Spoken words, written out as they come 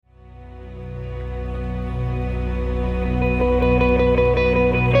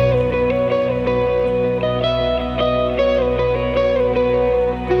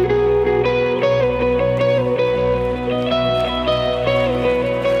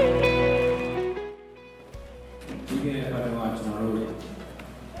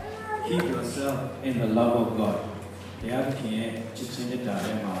in the love of God. The other king, Chichinita,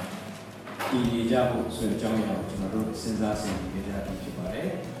 the Jabu, so John, Sinzas, and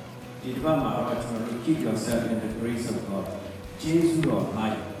the Idvama, keep yourself in the grace of God. Jesus of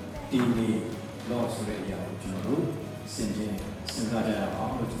night, daily, Lord Surya, Sinjin, Sinzaja,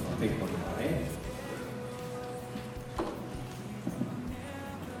 all to big body.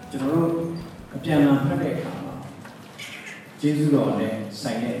 General, a piano player, Jesus on it,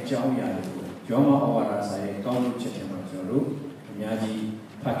 sign it, John Yadu, Joma or say, Gonu Chichimajuru, Yaji,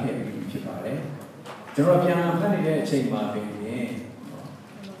 Packet, Chipare. General piano player, Chema, baby.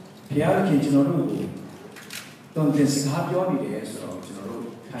 Pierre Kitchenaru, don't this happy on the air, so General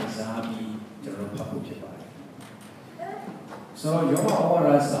Kaisabi, General Papu Chipare. So Joma or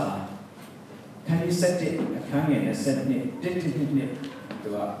Rasa, can you set it, a canny and a set it, did it to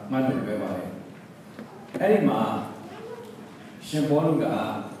a mother Bevare. Erima.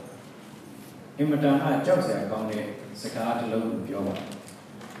 Shimboruga, Imatana, Joseph, County, Sakat, Low, Yoga.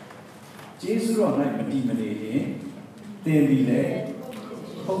 Jesus on night, Medimani, then be there,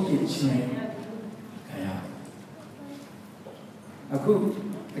 Hoki Chain, Kaya. A cook,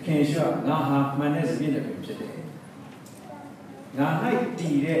 a cane shop, Naha, my next dinner today. Now, night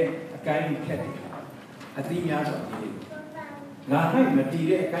tea there, a kind cat. I think that's what it is. Now, night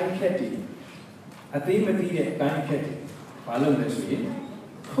material, a kind catty. I think material, a kind catty. Follow this way.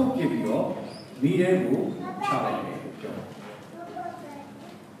 Cook give you medium challenge.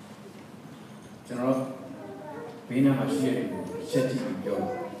 General, Vina Machine, setting your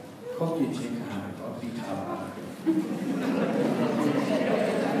coffee chicken or pita.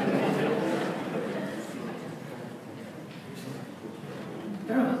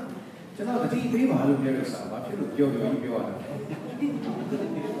 General, the deep people who give us up, you are.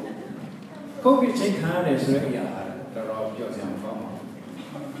 Coffee chicken is ready.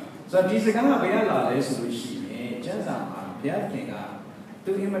 So this is going to be a lot of solution. Just a bad thing.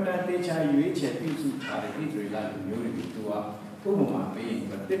 To imitate the child, you each have to try to rely on you to a Puma being,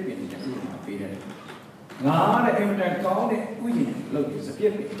 but dipping the Puma period. Now, the imitate called it, we look, it's a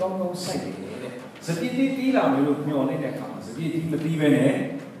bit don't say. So did you look more in the comes? Did you believe in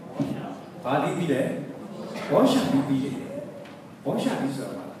it? Body be there? What shall we be there? What shall we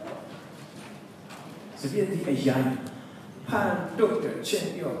serve? So be a young. Pan doctor,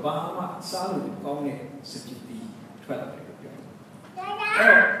 check your Bama, salad, only 12.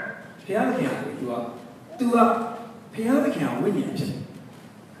 Piano, you are 2 up, piano can win it.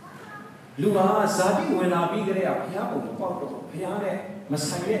 Lua, Sadi, when I be there, piano, piano,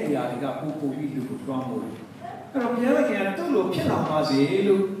 Masaya, Yaga, who we do from wood. Piano can do piano, Mazi,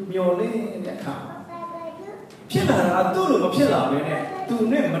 Miole in the car. Piano, I do look piano, to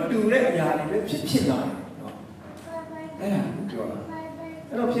never do that, Yadi, piano.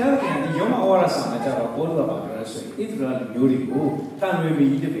 Piano, you are a son, I tell a bowl about us, it's rather beautiful, time we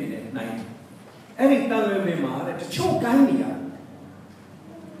meet at night. Any time we mad, choke Gania.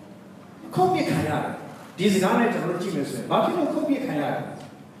 Copy Kaya. This guy is a routine, but you know, copy Kaya.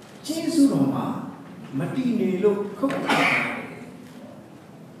 Jesu Roma, Matini look, copy.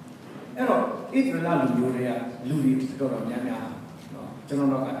 It's rather Louis, Doramiana,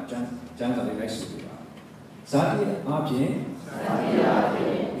 General Janka, the rest of you. Sadi Abje,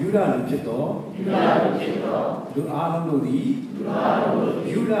 Yuda Luchito, Du Aludi,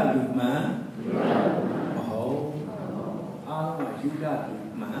 Yuda Lukman, Oh, Alma Yuda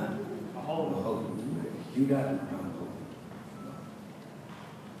Lukman, Oh, Yuda Lukman,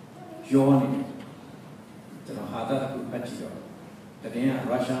 Johnny, the Hada Pachio, the day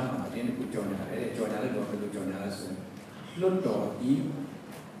Russia, I didn't put John Luto,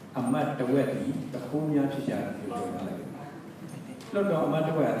 Amat the wedding, the Punya Pija to join us. Look on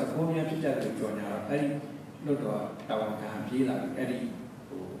Mataway, the Punya Pija to join us. Look on Tawakan Pila, Eddie,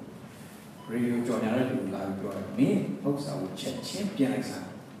 Radio join us to like me, folks, I will check champion exam.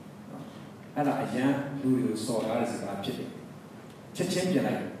 And I am who you saw as a chipping.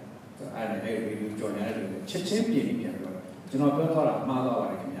 Champion, so I don't know, radio join us to champion. Do not go for a mother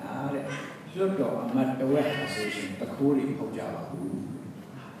like me. Look on Mataway Association, the Kuri Hojava.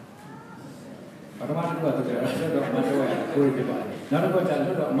 I don't want to go to the restaurant of Mataway, Kuri Divide. Not about the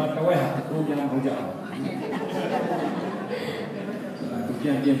Mataway, the Kuri Hojava. I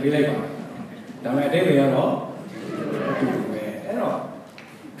can't be believable. Now, I did it all.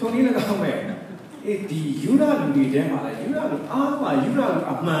 Tony the Gaway. If the Yuda be them, Yuda, Alma, Yuda,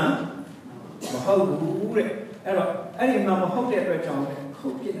 a man, how would it? Any number of hotel John,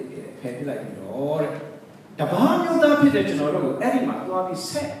 cook it, pay like it. The barn you don't pay the general, any man will be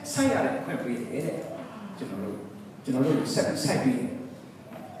set, say, I can't be it. General, set,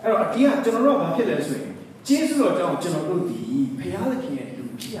 အဲ့တော့ဒီကကျွန်တော်တို့ကဘာဖြစ်လဲဆိုရင်ကျေးဇူးတော်ကြောင့်ကျွန်တော်တို့ဒီဘုရားသခင်ရဲ့လူ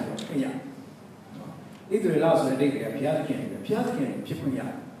ဖြစ်ရတော့ခင်ဗျာဣသရေလဆိုတဲ့ဒိတ်ကဘုရားသခင်ဖြစ်ခွင့်ရ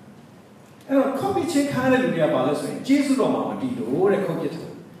တယ်အဲ့တော့ခုတ်ပြချင်းခါတဲ့လူတွေကဘာလဲဆိုရင်ကျေးဇူးတော်မှာမတည်လို့တဲ့ခုတ်ပြတယ်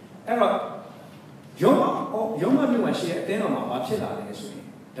အဲ့တော့ယောမမြို့မှာရှိတဲ့အတင်းတော်မှာဘာဖြစ်လာလဲဆိုရင်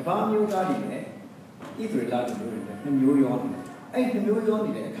တပါးမျိုးသားတွေနဲ့ဣသရေလလူမျိုးတွေနဲ့နှစ်မျိုးရောနေတယ်အဲ့နှစ်မျိုးရောနေ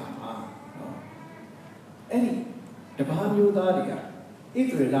တဲ့အခါမှာအဲ့ဒီတပါးမျိုးသားတွေကဣသရေ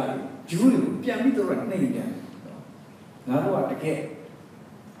လတွေဂျူးတွေကိုပြန်ပြီးတော့နှိမ်ပြန်ငါတို့ကတကယ်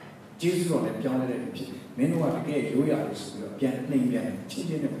ဂျေဇုတော်နဲ့ပြောင်းလဲတဲ့ဖြစ်တယ်မင်းတို့ကတကယ်ရိုးရာလို့ဆိုပြီးတော့ပြန်နှိမ်ပြန်ချင်း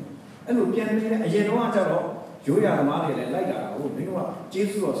ချင်းနဲ့အဲ့လိုပြန်နေတဲ့အရင်တော့ကျတော့ရိုးရာသမားတွေလည်းလိုက်လာတာဟုတ်မင်းတို့ကဂျေ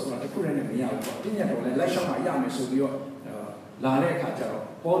ဇုတော်ဆိုတာတခုတည်းနဲ့မရဘူးပေါ့ပြည့်ညတ်တော်လည်းလိုက်ရှောက်မှရမယ်ဆိုပြီးတော့လာတဲ့အခါကျတော့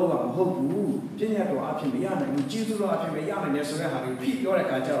ပေါ်လို့ကမဟုတ်ဘူးပြည့်ညတ်တော်အဖြစ်မရနိုင်ဘူးဂျေဇုတော်အဖြစ်မရနိုင်တယ်ဆိုတဲ့ဟာကိုဖိပြောတဲ့အ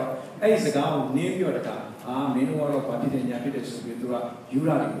ခါကျတော့အဲ့ဒီစကားကိုနင်းပြောတဲ့အခါမင်းတို့ကတော့ဘာဖြစ်တယ်ညာဖြစ်တယ်ဆိုပြီးသူကယူ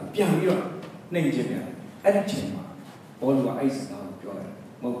ရာတွေကိုပြန်ပြီးတော့နှိမ်ခြင်းပြန်အဲ့ဒီချိန်မှာပေါ်လို့ကအဲ့ဒီစကားကိုပြောတယ်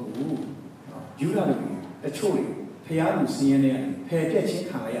မဟုတ်ဘူးယူရာတွေတချို့တွေဖျားလူစင်းရဲနေဖယ်ပြက်ချင်း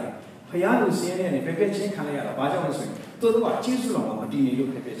ခံရဖျားလူစင်းရဲနေဖယ်ပြက်ချင်းခံရတာဘာကြောင့်လဲဆိုရင်သူတို့ကကျေးဇူးတော်မှာမတည်နေလို့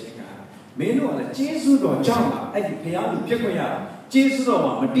ဖယ်ပြက်ချင်းခံရမင်းတို့ကလည်းကျေးဇူးတော်ကြောင့်အဲ့ဒီဖျားလူဖြစ်ခွင့်ရတာကျေးဇူးတော်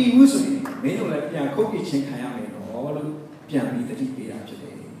မှာမတည်ဘူးဆိုရင်မင်းတို့လည်းပြန်ခုတ်ပြချင်းခံရမယ်တော့လို့ပြန်ပြီးတတိပေးတာဖြစ်တ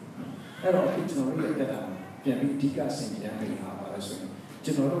ယ်အဲ့တော့အခုကျွန်တော်တို့ရဲ့တက်တာပြန်ပြီးအဓိကဆင်ခြင်နေရပါလို့ဆိုရင်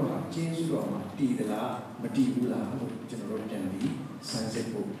ကျွန်တော်တို့ဟာကျေးဇူးတော်မှာတည်သလားမတည်ဘူးလားလို့ကျွန်တော်တို့ပြန်ပြီးစမ်းစစ်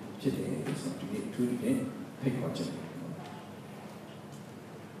ဖို့ဖြစ်တယ်ဆိုတော့ဒီနေ့သူတွေဖိတ်ခေါ်ချက်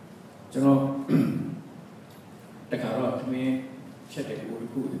ကျွန်တော်တခါတော့သမင်းချက်တဲ့ကို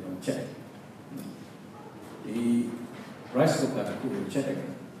ခုကျွန်တော်ချက်ဒီ rice cooker ကိုချက်တယ်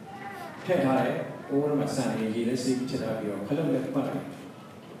ထည့်ထားတယ်အိုးမှာစံရည်လေးစိတ်ချက်ထားပြီးတော့ခလုတ်နဲ့ပတ်တယ်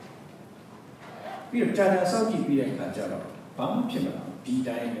ပြီးတော့ကြာစောင့်ကြည့်ပြီးတဲ့အခါကျတော့ဘာမှဖြစ်မလာဒီ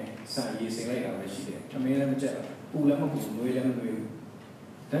တိုင်းပဲစံရည်စိတ်လိုက်တာပဲရှိတယ်သမင်းလည်းမချက်ပူလည်းမပူငွေလည်းမငွေဘူး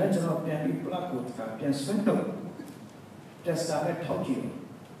ဒါနဲ့ကျွန်တော်ပြန်ပြီး plug ကိုပြန်ဆွဲတော့ tester နဲ့ထောက်ကြည့်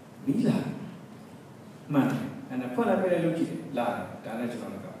မိလာမှန်တယ်အဲ့ဒါဖွင့်လိုက်ပဲလုပ်ကြည့်လာဒါနဲ့ကျွန်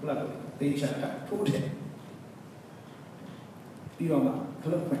တော်က plug ကိုသိချတာထိုးတယ်ပြီးတော့မှခ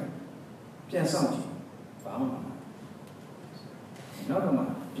လုတ်ဖွင့်ပြန်ဆောင်ကြည့်ဘာမှမနောက်တော့မှ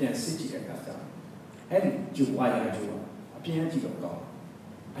ပြန်စစ်ကြည့်တဲ့အခါကျတော့အဲ့ဒီဂျူဝါရဂျူဝါအပြင်းကြည့်တော့ကောင်း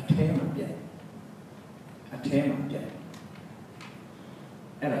အထဲမှာပြက်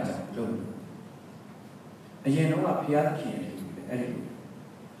အဲ့ဒါကြောင့်လုံးအရင်တော့ဘုရားသခင်ရဲ့အဲ့ဒီ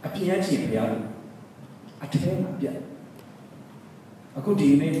အပြင်းချင်းဘုရားလို့အထဲမှာပြက်အခုဒီ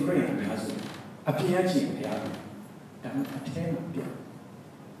နေ့ခရစ်ယာန်များဆိုအပြင်းချင်းဘုရားလို့ဒါမှအထဲမှာပြက်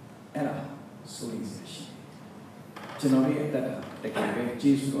အဲ့ဒါဆိုရင်ရှိကျွန်တော်ရဲ့အသက်တာတကယ်ပဲ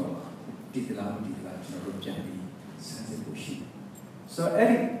ကျေးဇူးတော်ဒီကလာကျွန်တော်တို့ပြန်ပြီးစမ်းစစ်ဖို့ရှိဆိုတော့အဲ့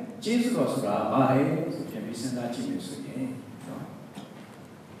ဒီကျေးဇူးတော်ဆိုတာဘာလဲဆိုပြန်ပြီးစဉ်းစားကြည့်လို့ဆိုရင်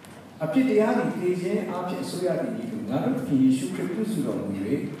အပြစ်တရားတွေသိခြင်းအဖြစ်ဆိုရသည်ဒီလိုငါတို့ခင်ယေရှုခရစ်ပြုစုတော်မူ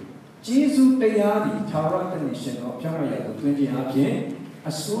၍ကျေးဇူးတရားတွေသာရတနေရှင်တော်ဖြောင်းရရကိုတွင်ခြင်းအဖြစ်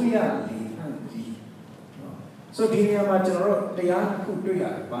အစိုးရလေအံ့ဒီဆိုဒီနေရာမှာကျွန်တော်တို့တရားတစ်ခုတွေ့ရ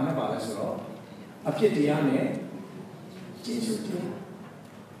တယ်ဘာနဲ့ပါလဲဆိုတော့အပြစ်တရားနဲ့ကျေးဇူးတရား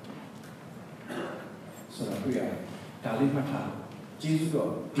ဆိုတော့တွေ့ရတယ်ဒါလေးမှတ်ထားကျေးဇူးတော်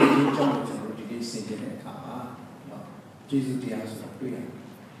ဒီအကြောင်းကိုကျွန်တော်တို့ဒီနေ့ဆင်ခြင်တဲ့အခါမှာကျေးဇူးတရားဆိုတာတွေ့ရတယ်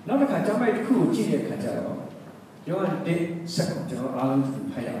နောက်တစ်ခါကျောင်းပိုက်တစ်ခုကိုကြည့်တဲ့အခါကျတော့ယောဟန်1 ဆက်ကိုကျွန်တော်အားလုံး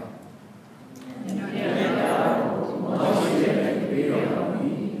ဖတ်ရအောင်မောရှိတဲ့ဘေးတော်တော်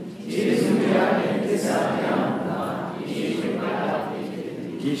ကြီးယေရှုတရားနဲ့သစ္စာတရားမှာ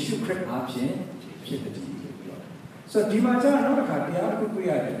ယေရှုခရစ်အားဖြင့်ဖြစ်တဲ့ဒီလိုပြောဆိုဒီမှာကျတော့နောက်တစ်ခါတရားတစ်ခုတွေ့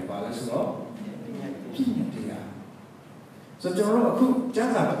ရတယ်ဘာလဲဆိုတော့ပြည့်ညတ်တရားဆိုကျွန်တော်တို့အခုကျ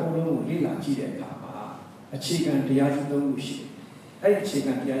မ်းစာတစ်ခုလုံးကိုလေ့လာကြည့်တဲ့အခါမှာအခြေခံတရားကြီး၃ခုရှိတယ်အဲ့ဒီအခြေ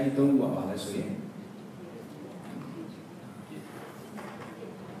ခံတရားကြီး၃ခုကဘာလဲဆိုရင်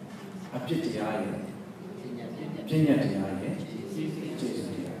အပြစ်တရားရဲ့ပြည့်ညတ်တရားရဲ့ကျေးဇူး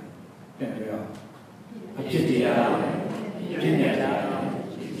တရားပြန်ပြောရအောင်အပြစ်တရားရဲ့ပြည့်ညတ်တရားရဲ့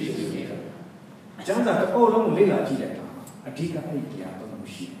ကျေးဇူးတရားကျမ်းစာတစ်ခုလုံးကိုလေ့လာကြည့်တဲ့အခါမှာအဓိကအဲ့ဒီတရား၃ခု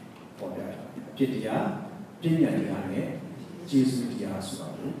ရှိတယ်ပေါ်ပြတာအပြစ်တရားပြည့်ညတ်တရားနဲ့ကျေးဇူးတရားဆိုတာ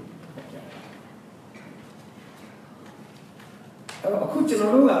ကိုအခုကျွန်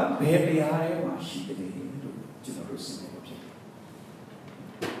တော်တို့ကဘယ်တရားထဲမှာရှိတယ်လို့ကျွန်တော်တို့စဉ်းစားလို့ဖြစ်တယ်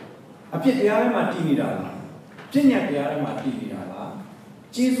။အပြစ်တရားထဲမှာတည်နေတာလား။ပညာတရားထဲမှာတည်နေတာလား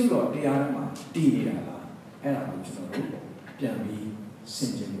။ကျေးဇူးတော်တရားထဲမှာတည်နေတာလား။အဲ့ဒါကိုကျွန်တော်တို့ပြန်ပြီးစ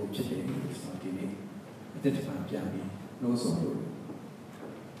ဉ်းကျင်ဖို့ဖြစ်တယ်လို့ဆိုတော့ဒီနေ့အသက်တာပြန်ပြီးလို့ဆိုလို့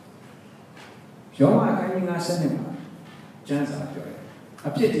ယောဟန်အခန်းကြီး9မှာကျမ်းစာပြောတယ် အ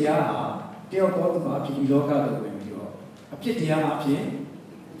ဖြစ်တရားဟာတယောက်တော်သူမှာအဖြစ်ဒီလောကသို့ဝင်ပြီးတော့အဖြစ်တရားအဖြစ်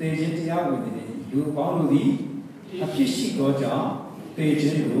သင်ခြင်းတရားဝင်နေလူပေါင်းတို့သည်အဖြစ်ရှိသောကြောင့်သိခြ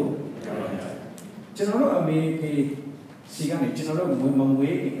င်းကိုကြောက်ရတယ်ကျွန်တော်တို့အမေဖေစီကနေကျွန်တော်တို့မ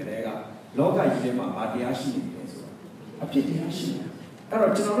မွေးခင်ကတည်းကလောကကြီးထဲမှာဗာတရားရှိနေတယ်ဆိုတော့အဖြစ်တရားရှိတယ်အဲ့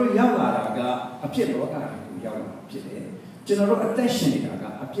တော့ကျွန်တော်တို့ရောက်လာတာကအဖြစ်လောကကိုရောက်လာဖြစ်တယ်ကျွန်တော်တို့အသက်ရှင်နေတာက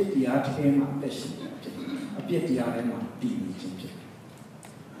အဖြစ်တရားထဲမှာအသက်ရှင်နေတာဖြစ်တယ်အဖြစ်တရားထဲမှာတည်နေခြင်းဖြစ်တယ်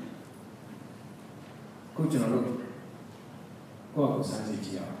ခုကျွန်တော်တို့ကိုယ့်ကိုစမ်းစစ်ကြ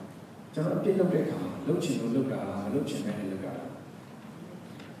ည့်အောင်ကျွန်တော်အပြစ်လုပ်တဲ့အခါမှာလုပ်ချင်လို့လုပ်တာလားမလုပ်ချင်တဲ့လုပ်တာလား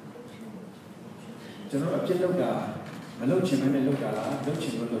ကျွန်တော်အပြစ်လုပ်တာမလုပ်ချင်တဲ့လုပ်တာလားလုပ်ချ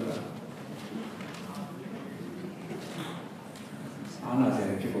င်လို့လုပ်တာအားနာစ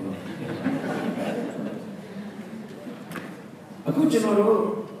ရာဖြစ်ကုန်တော့အခုကျွန်တော်တို့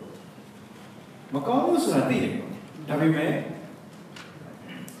မကောင်းဘူးဆိုတာသိတယ်ဒါပေမဲ့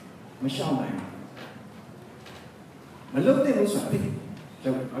မရှောင်နိုင်မလုပ်တဲ့လို့ဆိုတာသိတယ်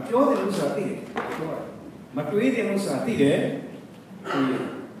မပြောတယ်လို့ဆိုတာသိတယ်မတွေးတယ်လို့ဆိုတာသိတယ်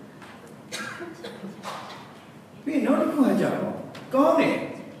ပြီးနောက်တစ်ခုကကြတော့ကောင်းတယ်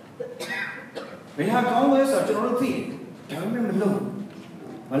ဘယ်ဟာကောင်းလဲဆိုတော့ကျွန်တော်တို့သိတယ်ဒါပေမဲ့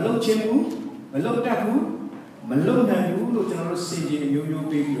မလုပ်ချင်ဘူးမလုပ်တတ်ဘူးမလုပ်နိုင်ဘူးလို့ကျွန်တော်တို့စင်ကြယ်မျိုးမျိုး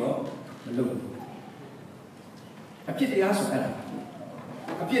ပေးပြီးတော့မလုပ်ဘူးအဖြစ်တရားဆိုအဲ့ဒါ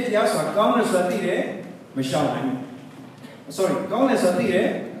အဖြစ်တရားဆိုတာကောင်းတယ်ဆိုတာသိတယ်မရှောင်နိုင်ဘူးsorry ကောင်းတယ်ဆိုတာသိတယ်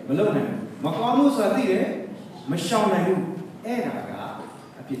မလုပ်နိုင်ဘူးမကောင်းဘူးဆိုတာသိတယ်မရှောင်နိုင်ဘူးအဲ့ဒါက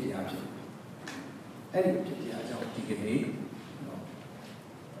အဖြစ်တရားဖြစ်အဲ့ဒီအဖြစ်တရားကြောင့်ဒီကနေ့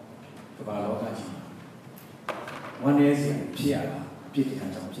ကမ္ဘာလောကကြီးဝန်နေစီဖြစ်ရတာအဖြစ်တရား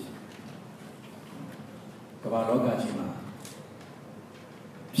ကြောင့်ဖြစ်ကမ္ဘာလောကကြီးမှာ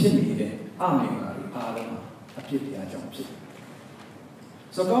ဖြစ်နေတဲ့အမြင်တွေအားလုံးအဖြစ်တရားကြောင့်ဖြစ်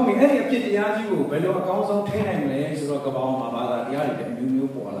ဆိုတော့အဲ့ဒီအဖြစ်တရားကြီးကိုဘယ်လိုအကောင်းဆုံးထိန်းနိုင်မလဲဆိုတော့ကမ္ဘာမှာဘာသာတရားတွေအမျိုး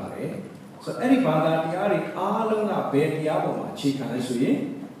မျိုးပေါ်လာတယ်ဆိုတော့အဲ့ဒီဘာသာတရားတွေအားလုံးကဘယ်တရားပေါ်မှာအခြေခံလဲဆိုရင်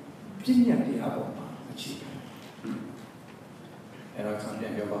ပြဉ္ညာတရားပေါ်မှာအခြေခံအဲ့တော့ဆံပြ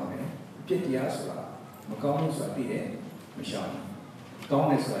န်ပြောပါမယ်အဖြစ်တရားဆိုတာမကောင်းဘူးဆိုတာသိတယ်မရှောင်ကောင်း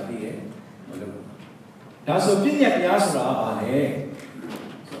တယ်ဆိုတာသိတယ်မလုပ်ဘူးဒါဆိုပြဉ္ညာတရားဆိုတာဘာလဲ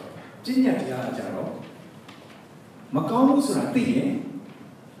ပြဉ္ညာတရားကကြတော့မကောင်းဘူးဆိုတာသိရင်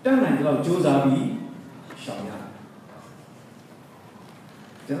တန်းနိုင်တော့ကြိုးစားပြီးရှောင်ရတယ်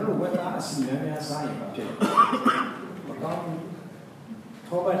ကျွန်တော်ဝက်သားအစီအမံများစားရင်ဖြစ်တယ်မကောင်းဘူး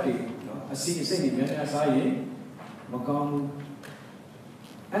ထောပတ်တွေနော်အစီအစိတ်တွေများစားရင်မကောင်းဘူး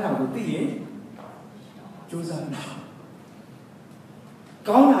အဲ့ဒါကိုသိရင်ကြိုးစားပြီး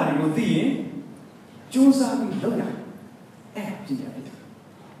ကောင်းတာတွေကိုသိရင်ကြိုးစားပြီးလုပ်ရအဲ့ပြညာပြ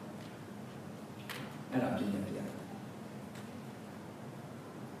အဲ့ဒါပြညာပြ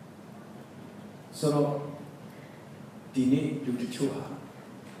ဆိုတော့ဒီနေ့လူတချို့ဟာ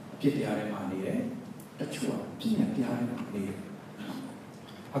အပြစ်တရားတွေမှာနေတယ်တချို့ဟာပြညာတရားတွေမှာနေတယ်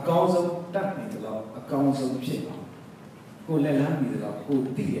အကောင်းဆုံးတတ်နေတယ်လို့အကောင်းဆုံးဖြစ်ပါကိုလက်လန်းနေတယ်လို့ကို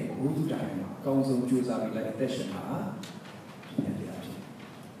သိရဲ့ဘုသူတိုင်းမှာအကောင်းဆုံးကြိုးစားပြီးလိုက်အသက်ရှင်တာပြညာတရားဖြစ်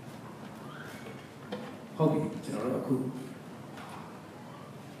ဟုတ်ပြီကျွန်တော်တို့အခု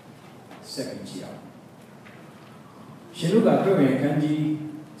စက္ကန့်ကြည့်အောင်ရှင်လူကတွေ့ရင်ခန်းကြီး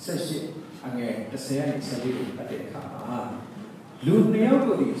18အငယ်30နဲ့14ကိုပတ်တဲ့အခါမှာလူနှစ်ယောက်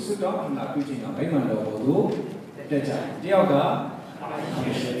တို့ဒီစွတ်တော်အနာပြုခြင်းကဗိမာန်တော်ကိုတက်ကြတယ်တယောက်က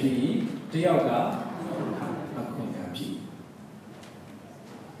ယေရှုဖြစ်တယောက်ကအခုညာဖြစ်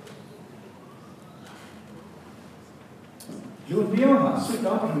လူနှစ်ယောက်ဟာစွတ်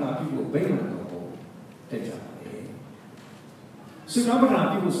တော်အနာပြုဖို့ဗိမာန်တော်ကိုတက်ကြတယ်စွတ်တော်အနာ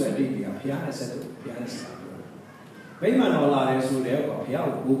ပြုဖို့ဆိုတဲ့အဓိပ္ပာယ်ဘုရားနဲ့ဆက်လို့ဘုရားနဲ့ဆက်လို့ဗိမာန်တော်လာတယ်ဆိုတဲ့ကောဘုရား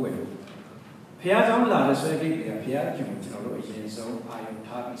ကိုကိုးကွယ်လို့ဘုရားကြောင့်လာတဲ့ဆွဲတိတ်တွေကဘုရားခင်ကိုကျွန်တော်တို့အရင်ဆုံးအာရုံ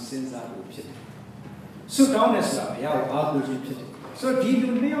ထားပြီးစဉ်းစားဖို့ဖြစ်တယ်။ဆုတောင်းတယ်ဆိုတာဘုရားကိုအားကိုးခြင်းဖြစ်တယ်။ဆိုတော့ဒီလူ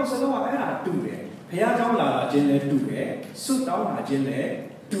နှစ်ယောက်စလုံးကအဲ့ဒါတူတယ်။ဘုရားကြောင့်လာတာချင်းလည်းတူတယ်။ဆုတောင်းတာချင်းလည်း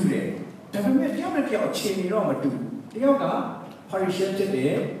တူတယ်။ဒါပေမဲ့တယောက်နဲ့တယောက်အခြေအနေတော့မတူဘူး။တယောက်ကပါရီရှယ်ဖြစ်တ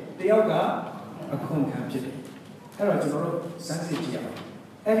ယ်။တယောက်ကအခွန်ခံဖြစ်တယ်။အဲ့တော့ကျွန်တော်တို့စမ်းစစ်ကြည့်ရအောင်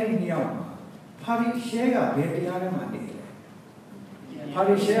။အဲ့ဒီနှစ်ယောက်မှာပါရီရှယ်ကဘယ်တရားထဲမှာနေလဲ။ပါ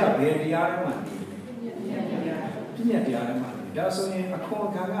ရီရှယ်ကဘယ်တရားထဲမှာနေလဲ။ပြညာတရားထဲမှာနေ။ဒါဆိုရင်အခွန်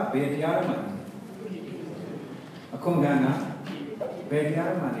ခံကဘယ်တရားထဲမှာနေလဲ။အခွန်ခံကဘယ်တရား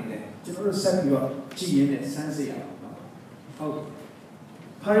ထဲမှာနေလဲ။ကျွန်တော်တို့ဆက်ပြီးတော့ကြည့်ရင်းနဲ့စမ်းစစ်ရအောင်နော်။ဟုတ်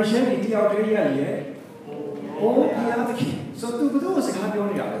။ပါရီရှယ်ဒီတရားတွေရရဲ့။အိုးတရားသခင်ဆိုသူဘယ်သူ့စကားပြော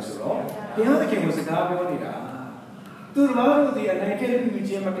နေတာလဲဆိုတော့တရားသခင်ကိုစကားပြောနေတာ။သူတော်တို့ဒီအနိုင်ကျင့်ပြု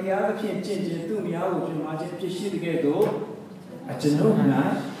ခြင်းမတရားသဖြင့်ကျင့်ခြင်းသူများကိုပြမာခြင်းဖြစ်ရှိတဲ့ကဲ့သို့အ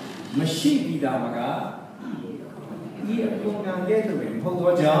Ajenona Mashi Vidamaga Iapuna Gathering,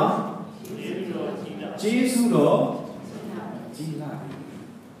 Hogoja Jesudo Gila.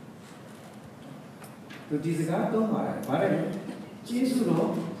 To Dizaga, Mare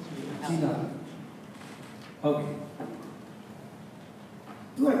Jesudo Gila. Okay.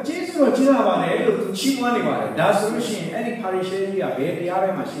 To a Jesudo Gila, to Chimani, that's the machine, any parish area, the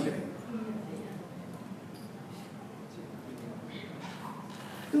other machine.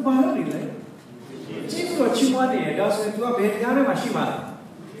 To Bahari, Jesus or Chimani, doesn't do a bit Yana Mashima.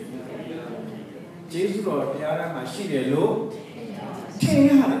 Jesus or Yana Mashina low,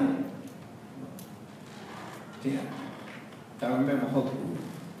 Tina. Don't remember how to.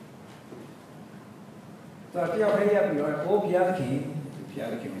 So, you are here, you are all Piaki,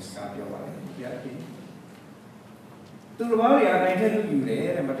 Piaki is Scapio, Piaki. To the worry, I tell you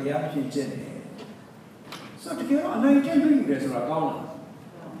there, but the Yapi Jenny. So, together, I tell you there's a account.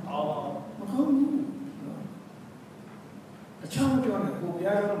 A child on a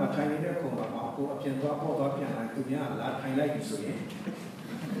Pubiano, my tiny little Marco, can walk over and to be a lot, I like you so.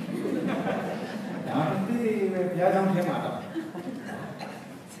 I think I don't have a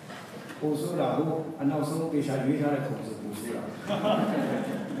also, and also, we shall read her a course of Busira.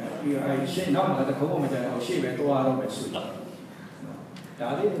 I say now that the home of she went to our suit.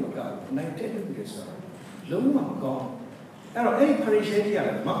 Daddy, I tell you this. Long gone. Any parish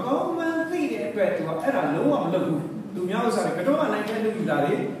area, Macomb, the bread to a low of Lagu. Do you know that I tell you that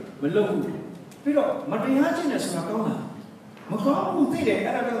Lagu? Pero, Matihajan is Macona. Macomb, the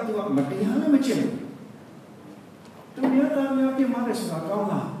Arab to Matihan Machim. Do you know your mother's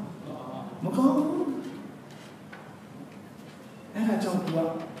Macona? Macomb? And I jumped to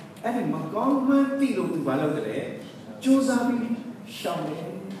up. And Macomb, the look to Valode, Josabi,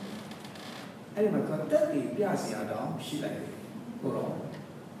 shouting. And my God, that the Piazzi Adam, she like it.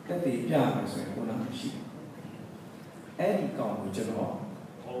 That the Piazzi is one of the sheep. Any come with General.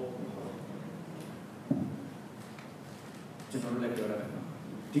 General lecturer.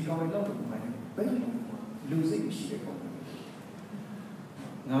 The common love of mine, very losing sheep.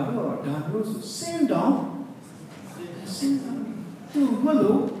 Now, Lord, send down. Send down. To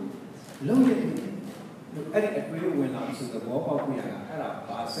Malo, look at me. Look at it, we went up to the wall of the Arab,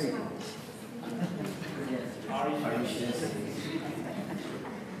 I say.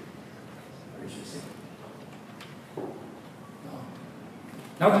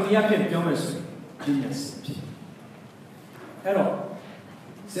 Now to the Yakin Jonas, genius. Hello.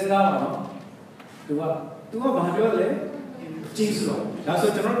 Sit down. Do a Bahadole? Jesus. That's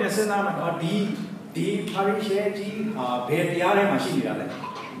what you're not saying now. The parish, Bediare machine.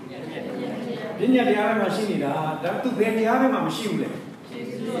 Didn't you have a machine? That to Bediare machine.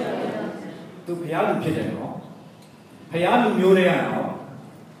 To Pialu Pitano, Pialu Muriano,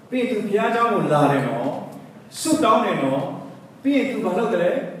 be to Piaja Lareno, Suit down and all, be to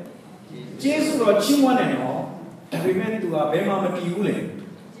Balogre, Jesus or Chimoneno, that remain to a Bema Matiule.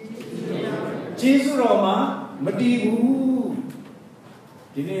 Jesus Roma, Matibu,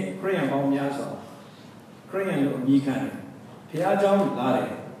 Dine Korean Baumiaso, Korean Mikan, Piaja Lare,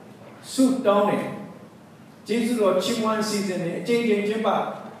 Suit down it, Jesus or Chimon season, changing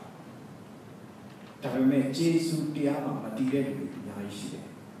Jimba. Tavame Jesu Tiama Matire Yashi.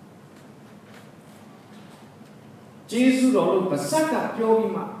 Jesu Rolo Pasaka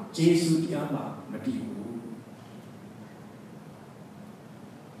Pioma, Jesu Tiama Matibu.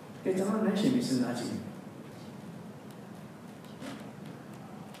 It's not mentioned, Mrs. Naji.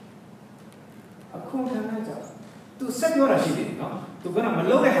 A cool Canada. To set your Ashidi, to go on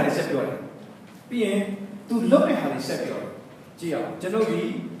Malone had a secular. Being to look at a secular. Gia,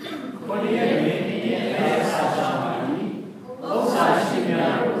 Genovi,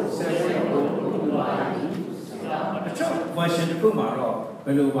 Version Kumaro,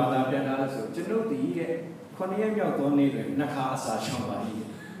 below Bada Pianazo, Genovi, Konya Goni, Nakasa Shambari.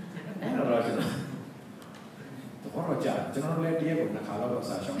 And a Roger. The Horoja, General Diego Nakala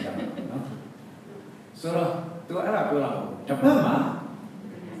Sasham. So, to Arabella, Tapama,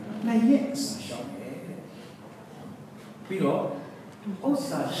 yes, Sham. Pero,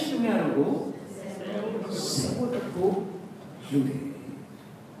 Osa, Shimano, Sepotaco, Lude.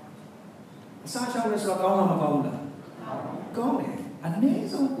 Sasha was like Alamagonda. Gone, a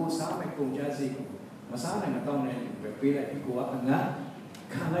nasal Gosama Kojazi, Masana and Madonna, Repela, Goa, and that,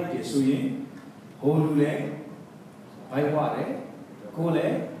 can't like the Suyin, Holule, by Ware,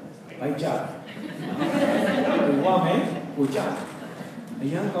 Cole, by Jack. The woman, Ujak. A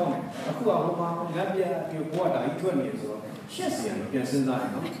young woman, a poor woman, Nabia, you water, 20 years old. Yes, yes, and I.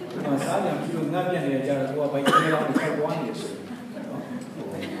 Masala, you Nabia, by 1 years.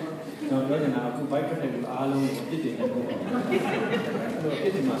 ကျွန်တော်ပြောနေတာအခုဘိုက်ထွက်တဲ့လူအားလုံးကိုပြစ်တင်နေလို့ပေါ့အဲ့တော့ပြ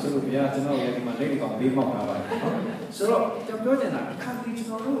စ်တင်မှာဆိုလို့ဗျာကျွန်တော်လည်းဒီမှာလက်ကောင်ဘေးပေါက်လာပါတယ်ဆိုတော့ကျွန်တော်ပြောနေတာအခါကြီးကျွန်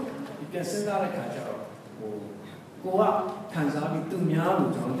တော်တို့ပြန်စဉ်းစားတဲ့ခါကျတော့ကိုကခံစားပြီးသူများ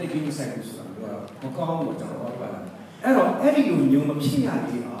လို့ကျွန်တော်သိပြီးဆိုင်လို့ဆိုတာပြောတော့မကောင်းဘူးကျွန်တော်ဟောပါလားအဲ့တော့အဲ့ဒီလိုမျိုးမဖြစ်ရ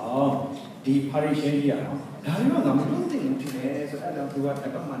သေးအောင်ဒီ paration ကြီးရအောင်ဒါမျိုးကမလုပ်သင့်ဘူးဖြစ်နေဆိုအဲ့တော့သူကတ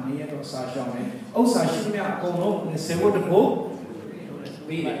ပတ်မှနေရတော့စာရှောင်းနေဥစ္စာရှိမြအကုန်လုံးစေဖို့တဖို့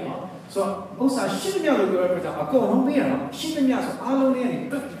ပြီးတယ်ဆိုဥစ္စာရှိမြလို့ပြောရတဲ့အခါအကုန်လုံးပြီးရတော့ရှိမြဆိုအားလုံးနဲ့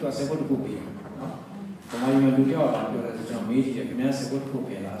တွက်ပြီးတော့စေဖို့တဖို့ပြီးနော်ဘာမှမလူပြောတာပြောတယ်ကျွန်တော်မေးကြည့်တယ်ခင်ဗျာစေဖို့တဖို့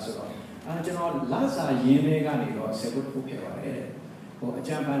ပြန်လာဆိုတော့ကျွန်တော်လာစာရင်းလေးကနေတော့စေဖို့တဖို့ပြန်ပါတယ်ဟိုအ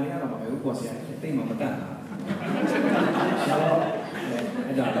ကြံပန်လေးကတော့မပဲဘူးပေါ်စရာတိတ်မှမတတ်တာဆိုတော့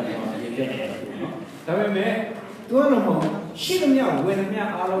အဲ့ဒါလည်းပြောရေးပြတယ်နော်ဒါပေမဲ့သူကတော့မဟုတ်ရှိသမျှဝေသမျှ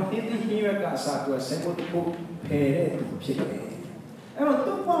အားလုံးတင်းတင်းကြီးရကအစားသူစေဖို့တဖို့ဖယ်တဲ့သူဖြစ်တယ်အဲ့တော့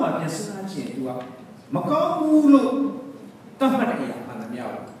သူ့ဘောမှာပြန်စဉ်းစားကြည့်သူကမကောင်းဘူးလို့တတ်မှတ်တဲ့အရာမှန်သမျှ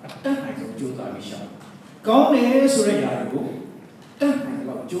ကိုအတတ်နိုင်ဆုံးကြိုးစားပြီးရှောင်ကောင်းတယ်ဆိုတဲ့ຢာတွေကိုတတ်နိုင်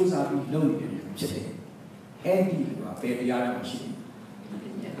တော့ကြိုးစားပြီးလုပ်နေတယ်ဖြစ်တယ်အဲ့ဒီကဘယ်တရားလဲမရှိဘူးပြ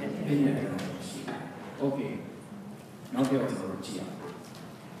ည့်နေတယ်ရှိโอเคနောက်ပြောကျွန်တော်တို့ကြည့်အောင်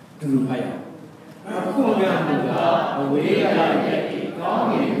ဒီလိုဖတ်ရအောင်အခုကအဝေးရတဲ့ကောင်း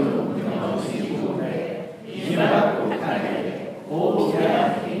ကင်ကိုကျွန်တော်ရှိဖို့ပဲဒီဘက်ကိုခိုင်းတယ်။အိုးပြ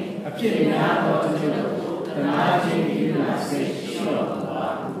အဖြစ်များတော့ကျွန်တော်တို့တနာချင်းဒီလိုစိတ်ရှိတော့ပါ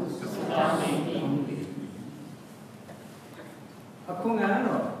ဘူး။သာမန်အခုက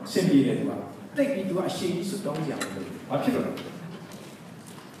တော့စင်ပြေတယ်သူကတိတ်ပြီးသူကအရှိကြီးဆွတောင်းကြအောင်လို့ဘာဖြစ်လို့လဲ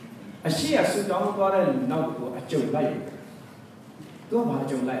အရှိရဆွတောင်းသွားတဲ့နောက်ကိုအကျုံလိုက်သူကဘာအ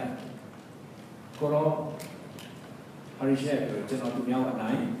ကျုံလိုက်ကိုရောအရိရှေကျွန်တော်သူများက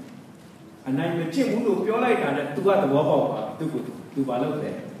အနိုင်မချစ်ဘူးလို့ပြောလိုက်တာနဲ့သူကသဘောပေါက်ပါသူဘာလုပ်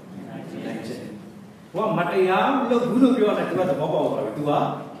လဲနိုင်ချစ်ဟောမတရားလို့ဘူးလို့ပြောတယ်သူကသဘောပေါက်ပါပြီသူက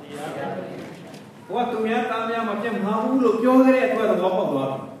ဟောသူများသားများမပြတ်မဘူးလို့ပြောခဲ့တဲ့သူကသဘောပေါက်သွား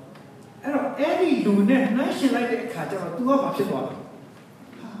ပြီအဲ့တော့အဲ့ဒီလူနဲ့နှိုင်းရှင်လိုက်တဲ့အခါကျတော့သူကဘာဖြစ်သွားလဲ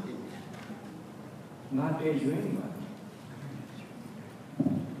ငါတည်းရွေးနေပါ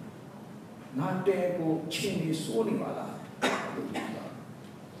ငါတဲကိုချင်းနေစိုးနေပါလား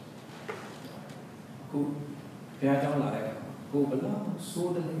ခုဘုရားကျောင်းလာတဲ့အခါကိုဘလောက်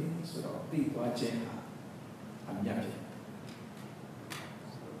စိုးတယ်ဆိုတော့သိသွားခြင်းဟာအမြတ်ဖြစ်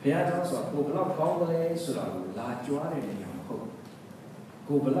ဘုရားကျောင်းဆိုတော့ကိုဘလောက်ကောင်းတယ်လဲဆိုတာကိုလာကြွားတဲ့နေရာမဟုတ်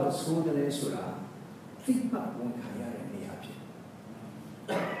ကိုဘလောက်စိုးတယ်လဲဆိုတာသိမှဝန်ခံရတဲ့နေရာဖြစ်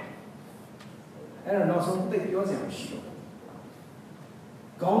အဲ့တော့နောက်ဆုံးသိပြောစရာမရှိတော့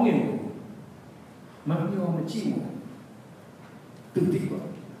ကောင်းငင်ကိုမပြောမကြည့်ဘူးသူတိပါ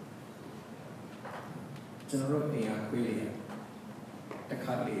ကျွန်တော်တို့အိမ်ကခွေးလေးတ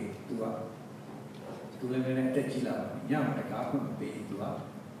ခါလေသူလည်းလည်းတက်ကြည့်လာညမှာတကားဖွင့်ပေးသူက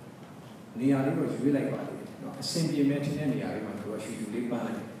နေရာလေးတော့ရွေးလိုက်ပါလေနော်အဆင်ပြေမဲ့ထင်းတဲ့နေရာလေးမှာသူကရွှေတူလေးပန်း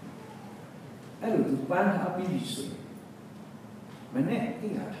လိုက်အဲ့လိုသူပန်းထားပြီးဆိုရင်မနဲ့အိ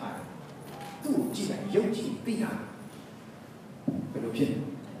မ်ကထားသူ့ကိုကြည့်လိုက်ရုပ်ကြည့်သိတာဘယ်လိုဖြစ်လဲ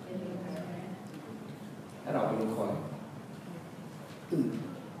အဲ့တော့ဘယ်လိုခေါ်လဲသူ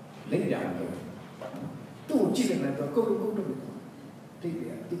လက်ပြလို့သူ့ကြည့်လိုက်တော့ကိုတိတ်တ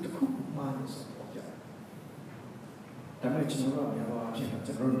ယ်သူတခုမှမဆိုတော့ကြာဒါပေမဲ့ကျွန်တော်တို့များပါဖြစ်တော့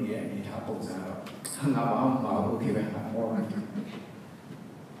ကျွန်တော်တို့ရဲ့အနေထားပုံစံတော့ငါဘာမှမဟုတ်ခဲ့ပဲဟောတယ်ဒါ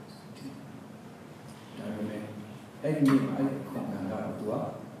ပေမဲ့အဲ့ဒီမှာအဲ့ဒီခေါင်းကတော့သူက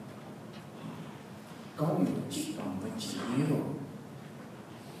ကောင်းပြီးကြည့်အောင်မကြည့်ရော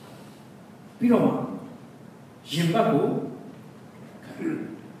ပြီးတော့ရင်ဘတ်ကို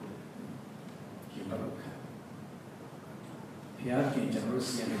ရင်ဘတ်ကိုဘုရားရှင်ကျွန်တော်တို့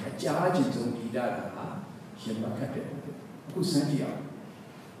စီရင်အကြားကျင်ဆုံးဒီတာဟာရင်ဘတ်ခတ်တယ်အခုစမ်းကြည့်အောင်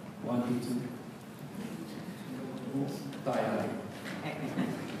1 2 3တာရတယ်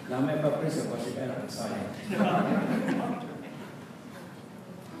နာမည်ပတ်ပြည့်စုံပါရှိအဲ့ဒါစာရ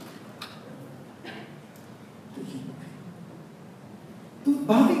သူ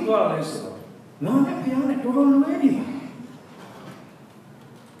ဘာဖြစ်သွားလဲဆိုတော့ငါနဲ့ဘုရားနဲ့တော်တော်လွဲနေပါ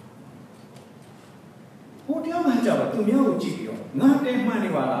ဟိုတရားမှကြတော့သူများကိုကြည့်ပြီးတော့ငါတဲမှန်နေ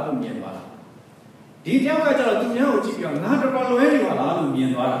ပါလားလို့မြင်သွားတာဒီတရားကကြတော့သူများကိုကြည့်ပြီးတော့ငါတော်တော်လွဲနေပါလားလို့မြင်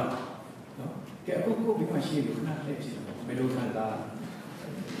သွားတာနော်ကဲအခုဒီမှာရှိလို့ခဏလက်ဖြစ်တယ်ဘယ်လိုခံစား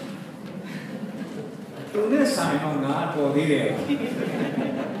သူနဲ့ဆိုင်တော့ငါတော်သေးတယ်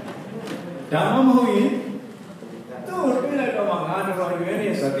ဒါမှမဟုတ်ရင်သူ့ကိုတွေ့လိုက်တော့ငါတော်တော်ရွေးနေ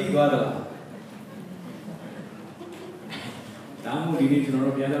ဆိုပြီးသွားတော့ဒါမှမဟုတ်ဒီနေ့ကျွန်တော်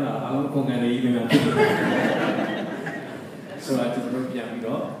တို့ပြန်လာအားလုံးခုံခံနေကြီးပဲဖြစ်တယ်ဆိုတာကျွန်တော်တို့ပြန်ပြီး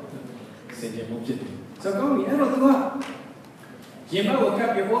တော့ senje mo phitတယ်ဆိုတော့ကောင်းပြီအဲ့တော့ तू ကရင်ဘတ်ကိုကပ်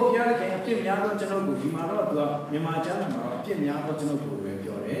ပြီးဟိုဘုရားသခင်အပြစ်များတော့ကျွန်တော်တို့ဒီမှာတော့ तू ကမြန်မာကျမ်းမှာတော့အပြစ်များတော့ကျွန်တော်တို့ပဲ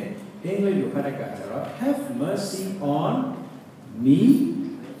ပြောတယ်အင်္ဂလိပ်လိုဖတ်တဲ့အခါကျတော့ have mercy on me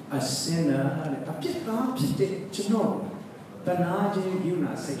a sinner အပြစ်သားဖြစ်တဲ့ကျွန်တော်တနာခြင်းပြု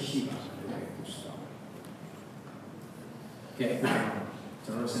နာစိတ်ရှိပါလို့ပြောဆိုကဲကျွ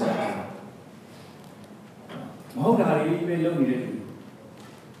န်တော်စဉ်းစားကြည့်မဟုတ်တာတွေပဲလုပ်နေတဲ့လူ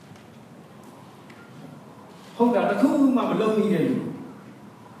ဟုတ်တာတစ်ခုမှမလုပ်နေတဲ့လူ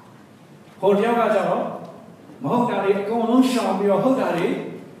ဟိုတယောက်ကကျတော့မဟုတ်တာတွေအကုန်လုံးရှောင်ပြီးတော့ဟုတ်တာတွေ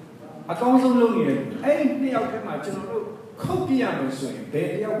အကောင်းဆုံးလုပ်နေတယ်အဲ့ဒီနှစ်ယောက်ထဲမှာကျွန်တော်တို့ခုတ်ပြရမယ်ဆိုရင်ဘယ်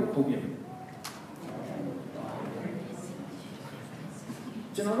တယောက်ကိုခုတ်ပြမလဲ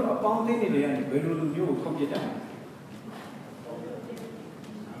ကျွန်တော်တို့အပေါင်းအသင်းတွေကနေဘယ်လိုလူမျိုးကိုခုတ်ပြတာ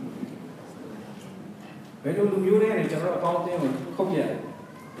ဘယ်လိုလူမျိုးတွေကနေကျွန်တော်တို့အပေါင်းအသင်းကိုခုတ်ပြတယ်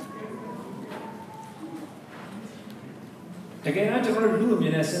တကယ်တော့ကျွန်တော်တို့လူအမြ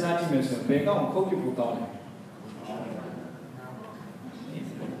င်နဲ့စဉ်းစားကြည့်မယ်ဆိုရင်ဘယ်ကောင်ခုတ်ပြဖို့ကောင်းလဲ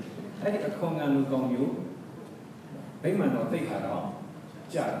အဲ့ဒီအခွန်ခံလူကောင်မျိုးဗိမာန်တော်သိခါတော့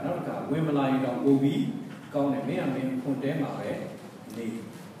ကြာနောက်ကဝင်မလာရင်တော့ပို့ပြီးကောင်းတယ်မင်းအမင်းခွန်တဲမှာပဲနေ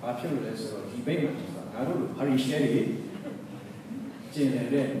ဘာဖြစ်လို့လဲဆိုတော့ဒီဗိမာန်ဆိုတာငါတို့ဟာရီရှဲတွေကျင်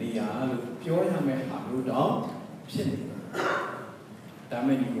တဲ့နေရာလို့ပြောရမယ်ဟာလို့တော့ဖြစ်နေတယ်ဒါ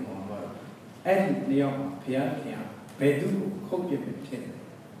မဲ့ဒီကောင်ကတော့အဲ့ဒီနေရာမှာဘုရားခင်ဘယ်သူကိုခုတ်ပြစ်ဖြစ်တယ်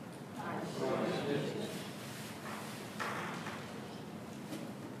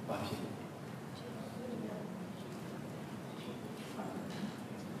ဘာဖြစ်လဲ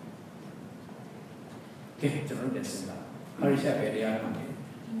ကဲကျွန်တော်တို့စဉ်းစားဟာရီရှာဘယ်တရားမှာလဲ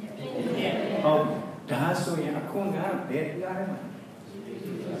ဟုတ်ဒါဆိုရင်အခွန်ကဘယ်တရားမှာ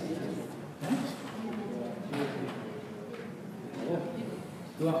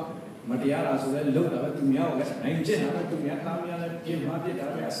သူကမတရားလားဆိုလဲလုတ်တာပဲသူများကိုလည်းနိုင်ကျင့်တာပဲသူများသားများလည်းပြင်မှာပြစ်တာ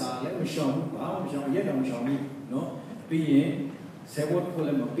ပဲအစာလည်းမရှောင်ဘူးဘာမှမရှောင်ရက်တော့မရှောင်ဘူးနော်ပြီးရင်ဇေဝတ်ကိုလ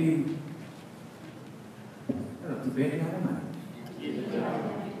ည်းမပြီးဘူးအဲ့တော့ဒီဘယ်တရားမှာ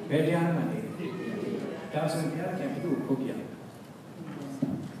ဘယ်တရားမှာလဲဒါဆိုရင်ဘုရားကဘယ်လိုခုတ်ပြရလဲ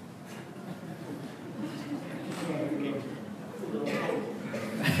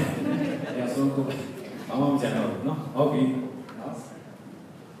ဆိုတော့ဘာမှမကြံတော့ဘူးနော်ဟုတ်ပြီ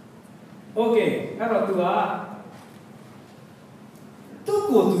โอเคအဲ့တော့ तू ကသူ့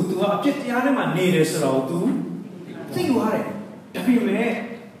ကို तू ကအပြစ်တရားထဲမှာနေတယ်ဆိုတော့ तू သိသွားတယ်ဒါပေမဲ့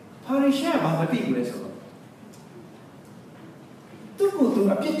ပါရီရှာဘာမသိဘူးလဲဆိုတော့သူ့ကို तू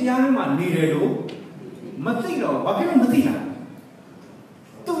အပြစ်တရားထဲမှာနေတယ်လို့မသိတော့ဘာဖြစ်လို့မသိတာ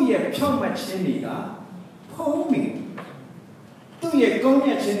သူ့ရဲ့ဖြောင့်မတ်ခြင်းတွေကဖုံးနေသူ့ရဲ့ကောင်းမြ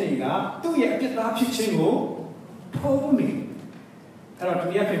တ်ခြင်းတွေကသူ့ရဲ့အပြစ်သားဖြစ်ခြင်းကိုဖုံးနေအဲ့တော့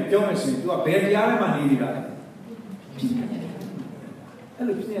ဒီအဖြစ်ပြောမယ်ဆိုရင် तू ကဘယ်တရားထဲမှာနေနေတာလဲအဲ့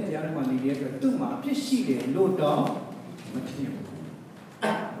လိုဖြစ်တဲ့တရားထဲမှာနေတဲ့အတွက်သူ့မှာအပြစ်ရှိတယ်လို့တော့မထင်ဘူး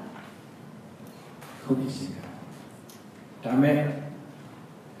ဟုတ်ပြီရှင်ဒါမဲ့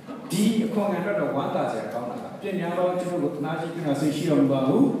ဒီအခွန်ခံတော့ဝမ်းသာစရာကောင်းတာကပြင်ညာတော့ကျွန်တော်တို့သနာရှိပြနာစိတ်ရှိတော်မူပါ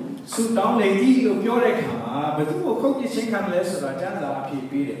ဘူးဆူတောင်းနေသည်လို့ပြောတဲ့အခါမှာဘယ်သူကိုခုတ်ပြချင်းခံလဲဆိုတာကျမ်းစာအဖြစ်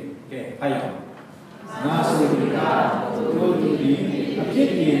ပေးတယ်ကဲဖတ်ရအောင်ငါဆိုသည်ကတို့သူသည်အဖြစ်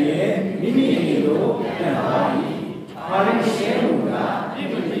ပြည့်ရဲ့မိမိအနေတို့ပြန်ပါ၏ပါရရှဲလို့ကပြည့်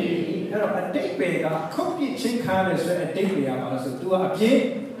မပြည့်အဲ့တော့အတိတ်ပဲကခုတ်ပြချင်းခံရဆိုတဲ့အတိတ်ပဲကပါလို့ဆို तू ကအပြည့်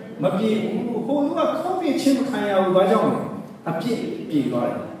မပြည့်ဘူးဟိုလူကခုတ်ပြချင်းမခံရဘူးဘာကြောင့်လဲအပြည့်ပြည့်သွား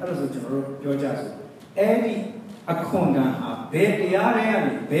တယ်အဲ့ဒါဆိုကျွန်တော်တို့ပြောကြစို့အဲ့ဒီအခွန်ကံဟာဘယ်တရားတွေက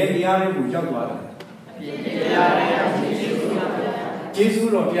နေဘယ်တရားတွေကိုရောက်သွားတယ်တရားတွေယေရှု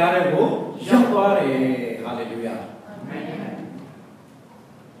တော်တရားတွေကိုရောက်သွားတယ်ဟာလေလုယာ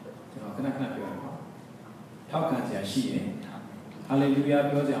ကျွန်တော်ခဏပြောရအောင်ထောက်ခံစရာရှိရင်ဟာလေလုယာ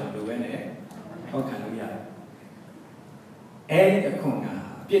ပြောကြအောင်လိုပဲနဲ့ထောက်ခံလို့ရတယ်အဲ့ဒီအခွန်က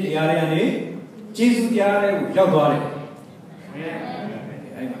အပြစ်တရားတွေကနေယေရှုတရားတွေကိုရောက်သွားတယ်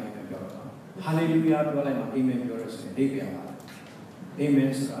အဲ့မှာပြောတော့ဟာလေလုယာပြောလိုက်မှအာမင်ပြောရဆိုရင်ဒိဋ္ဌိပါအာမင်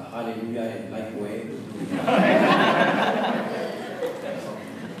ဆိုတာဟာလေလုယာရဲ့ like way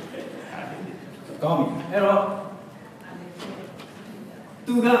ကောင်းပြီအဲ့တော့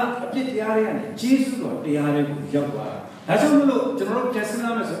သူကအပြစ်တရားတွေကနေယေရှုတော်တရားတွေကိုရောက်သွားတာဒါကြောင့်မလို့ကျွန်တော်တို့ပြန်စဉ်း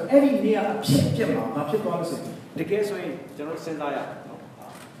စားမယ်ဆိုအဲ့ဒီနေရာအဖြစ်အပျက်မှာဘာဖြစ်သွားလဲဆိုရင်တကယ်ဆိုရင်ကျွန်တော်စဉ်းစားရအောင်နော်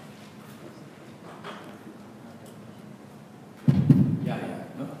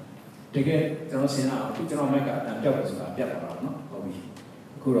တကယ်ကျွန်တော်စဉ်းစားအောင်အခုကျွန်တော်မိုက်ကအတန်ပြောက်တယ်ဆိုတာပြတ်သွားတာနော်ဟုတ်ပြီ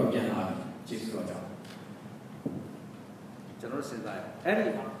အခုတော့ပြန်လာပြီယေရှုတော်ကြောင့်ကျွန်တော်စဉ်းစားရအဲ့ဒီ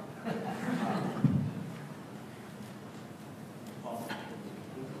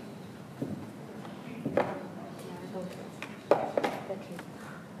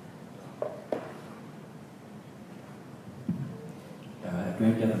အတွ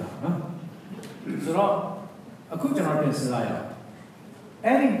င်းပြဿနာနော်ဆိုတော့အခုကျွန်တော်ပြင်စဉ်းစားရအောင်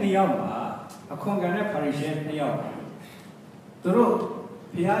အဲ့ဒီနှစ်ယောက်မှာအခွန်ကန်တဲ့ Pharisee နှစ်ယောက်သူတို့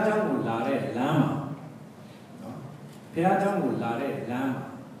ဘုရားကျောင်းကိုလာတဲ့လမ်းမှာနော်ဘုရားကျောင်းကိုလာတဲ့လမ်းမှာ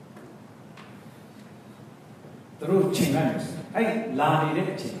သူတို့ချိန်လိုက်တယ်အဲ့လာနေတဲ့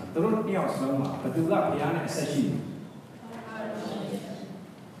အချိန်မှာသူတို့နှစ်ယောက်ဆုံးမှာဘသူကဘုရားနဲ့အဆက်ရှိတယ်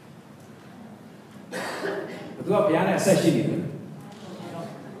ဘသူကဘုရားနဲ့အဆက်ရှိတယ်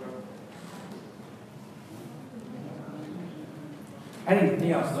အဲ့ဒီနှ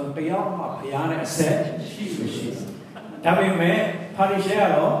စ်ယောက်ဆုံးတရားမှဘုရားနဲ့အဆက်ရှိမရှိဒါပေမဲ့ပါရီရှဲက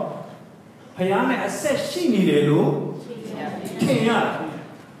တော့ဘုရားနဲ့အဆက်ရှိနေတယ်လို့ထင်ရတယ်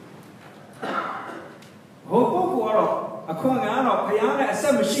ဟိုပုဂ္ဂိုလ်ကတော့အခွင့်အရေးတော့ဘုရားနဲ့အဆ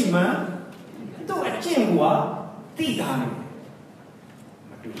က်မရှိမှန်းသူ့အကျင့်ကသိတာနေ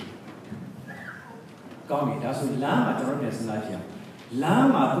မတူကောင်းပြီဒါဆိုလမ်းမှာကျွန်တော်ပြန်စဉ်းစားကြည့်အောင်လမ်း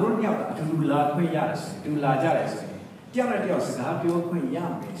မှာသူတို့နှစ်ယောက်အတူတူလာခွင့်ရတယ်ဆိုရင်တူလာကြတယ်ဆိုရင်တယောက်နဲ့တယောက်စကားပြောခွင့်ရ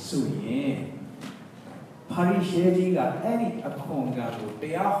မယ်ဆိုရင်ပါရီရှဲကြီးကအဲ့ဒီအခွန်ကကိုတ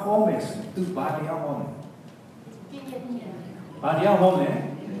ရားဟောမယ်ဆိုရင်သူဘာတရားဟောမလဲဘာတရားဟောမလဲ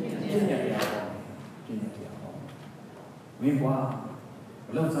ပြည့်ညက်တရားဟောပြည့်ညက်တရားဟောမင်းကွာဘ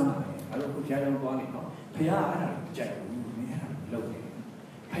လို့စမ်းပါလဲအဲ့လိုခုကြားကြောင်းသွားနေတော့ဘုရားအဲ့ဒါကိုကြိုက်ဘူးမင်းအဲ့ဒါလုပ်တယ်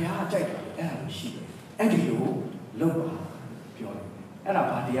ဘုရားကြိုက်တယ်အဲ့ဒါရှိတယ်အဲ့ဒီလိုလုပ်ပါပြောတယ်အဲ့ဒါ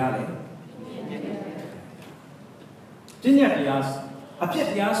ဘာတရားလဲပြည့်ညက်တရားအပြစ်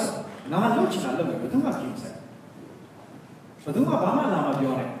တရားဆိုငါလုပ်ချင်တာလုပ်မယ်ဘယ်သူမှကြည့်မစက်ဘယ်သူမှဘာမှလာမ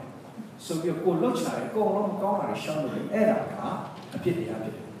ပြောနဲ့ဆိုပြီးကိုလုပ်ချင်တယ်ကိုလုံးကောင်းတာရှောင်းလို့အဲ့ဒါကအပြစ်တရားဖြ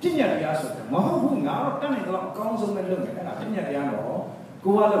စ်တယ်ပြည့်ညက်တရားဆိုတယ်မဟုတ်ဘူးငါတော့တတ်နိုင်တော့အကောင်းဆုံးပဲလုပ်မယ်အဲ့ဒါပြည့်ညက်တရားတော့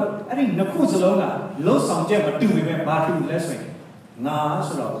ကိုကလို့အဲ့ဒီနှစ်ခုစလုံးကလှုပ်ဆောင်ချက်မတူပေမဲ့ဘာတူလဲဆိုရင်ငါ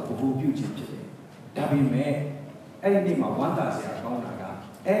ဆိုတော့ဘ ഹു ပြုခြင်းဖြစ်တယ်ဒါပေမဲ့အဲ့ဒီနေ့မှာဝမ်းသာစရာကောင်းတာက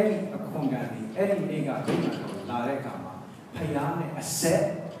အဲ့ဒီအခွန်ကန်ဒီအဲ့ဒီနေ့ကဒုက္ခကိုလာတဲ့အခါမှာဖယားနဲ့အဆက်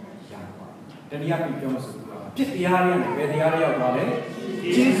ရပါတယ်တနည်းအားဖြင့်ပြောလို့ဆိုတော့ပြစ်တရားတွေနဲ့ဘယ်တရားတွေရောက်သွားလဲ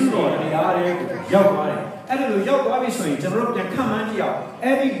ကျေးဇူးတော်တရားတွေကိုရောက်သွားတယ်အဲ့ဒါလိုရောက်သွားပြီဆိုရင်ကျွန်တော်တို့ပြန်ခံမှန်းကြည့်အောင်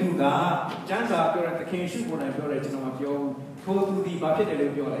အဲ့ဒီလူကကျမ်းစာပြောတဲ့သခင်ရှုကိုယ်တိုင်ပြောတယ်ကျွန်တော်မပြောထိုသူဒီဘာဖြစ်တယ်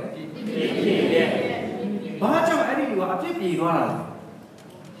လို့ပြောတယ်ဖြစ်တယ်ဘာကြောင့်အဲ့ဒီလူကအပြစ်ပြေသွားတာလဲ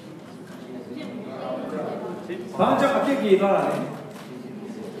ဘာကြောင့်အပြစ်ပြေသွားတာလဲ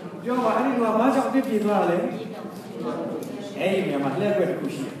ပြောပါအဲ့ဒီလူကဘာကြောင့်အပြစ်ပြေသွားတာလဲအဲ့ဒီမြန်မာလက်ွက်တစ်ခု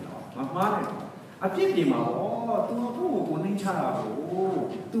ရှိတယ်မမှားတယ်အပြစ်ပြေမှာဟော तू ကผู้ကိုနှိမ့်ချတာကို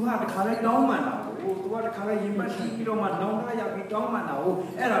तू ဟာတခါလဲတောင်းမှန်တာကို तू ကတခါလဲရင်ပတ်ပြီးတော့မှနောင်တရပြီးတောင်းမှန်တာကို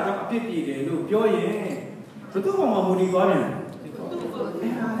အဲ့ဒါကြောင့်အပြစ်ပြေတယ်လို့ပြောရင်ဘယ်သူမှမူတည်သွားပြန်အဲ့ဒါလ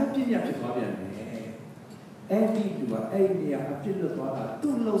ည်းပြည့်ညက်ဖြစ်သွားပြန်တယ်အဲ့ဒီလူကအဲ့ဒီအပြစ်လွတ်သွားတာ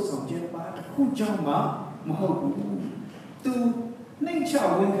သူ့လှုပ်ဆောင်ခြင်းပါတစ်ခုကြောင့်မှမဟုတ်ဘူး तू နှိမ့်ချ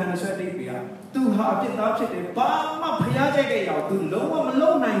ဝန်ခံဆွဲတိတ်ပြသူဟာအပြစ်သားဖြစ်တယ်ဘာမှဖျားကြိုက်တဲ့ရောက်သူလုံးဝမ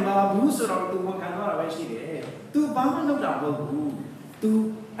လုံနိုင်ပါဘူးဆိုတော့သူဝန်ခံသွားတာပဲရှိတယ်သူဘာမှလုပ်တာမဟုတ်ဘူးသူ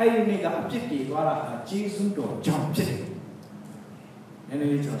အဲ့ဒီနေ့ကအပြစ်ပြေသွားတာဟာဂျေဇုတော်ကြောင့်ဖြစ်တယ်နည်း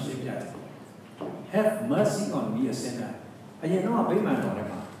နည်းကျွန်တော်ရှင်းပြတယ် Have mercy on me a sinner အရင်တော့ဗိမာန်တော်ထဲ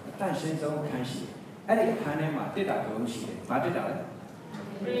မှာအတန့်ရှင်းဆုံးအခန်းရှိတယ်အဲ့ဒီအခန်းထဲမှာတစ်တာလုံးရှိတယ်ဘာတစ်တာလဲ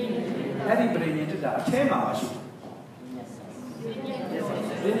အဲ့ဒီပရိညင်တစ်တာအထဲမှာရှိတယ်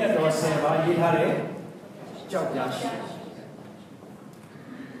ပြည့်ညက်တော်10ပါးရေးထားတဲ့ကြောက်ပြားရှိတယ်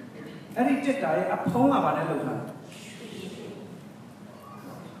အဲ့ဒီတစ်တာရဲ့အဖုံးကဘာနဲ့လုပ်ထားလဲ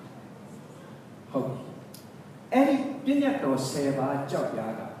ဟုတ်အဲ့ဒီပြည့်ညက်တော်10ပါးကြောက်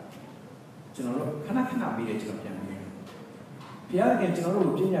ပြားကကျွန်တော်တို့ခဏခဏပြီးတယ်ကျွန်တော်ပြန်ပြီးဘုရားခင်ကျွန်တော်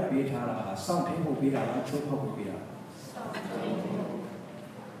တို့ပြည့်ညက်ပေးထားတာဟာစောင့်ထိန်ဖို့ပေးတာလားချိုးဖောက်ဖို့ပေးတာ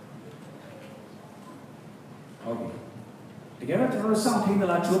ဟုတ်ပြီတကယ်တော့ကျွန်တော်တို့စောင့်ထိန်သ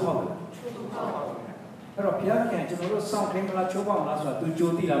လားချိုးဖောက်သလားအဲ့တော့ဘုရားခင်ကျွန်တော်တို့စောင့်ထိန်သလားချိုးဖောက်လားဆိုတာသူကြို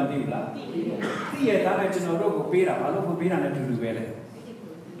သိလားမသိဘူးလားသိရတာနဲ့ကျွန်တော်တို့ကိုပေးတာဘာလို့ကိုပေးတာနဲ့တူတူပဲလဲ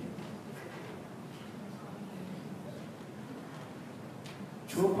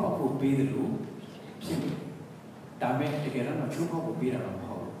ချိုးဖောက်ဖို့ပေးတယ်လို့ဖြစ်တယ်ဒါပေမဲ့တကယ်တော့ချိုးဖောက်ဖို့ပေးတာတော့မ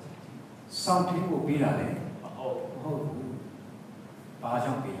ဟုတ်ဘူးစောင့်ထိန်ဖို့ပေးတာလည်းမဟုတ်ဘူးဘာ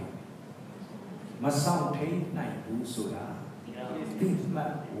ကြောင့်ပေးတာမဆောင်ထိန်နိုင်ဘူးဆိုတာဒီမှာ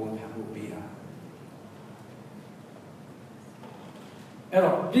ဝန်ခံဖို့ပေးတာအဲ့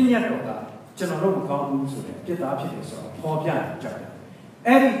တော့ပြည့်ညတ်တော်ကကျွန်တော်တို့မကောင်းဘူးဆိုတဲ့ပြစ်သားဖြစ်တယ်ဆိုတော့ပေါ်ပြကြောက်တယ်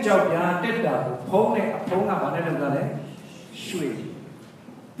အဲ့ဒီကြောက်ပြတက်တာကိုဖုံးနဲ့အဖုံးကဘာနဲ့လုပ်တာလဲရွှေ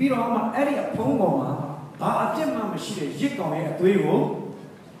ပြီးတော့မှအဲ့ဒီအဖုံးပေါ်မှာဘာအပြစ်မှမရှိတဲ့ရစ်ကောင်ရဲ့အသွေးကို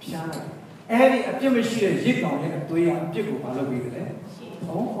ဖြားလိုက်အဲ့ဒီအပြစ်မရှိတဲ့ရစ်ကောင်ရဲ့အသွေးကအပြစ်ကိုဘာလုပ်ပြီးလဲ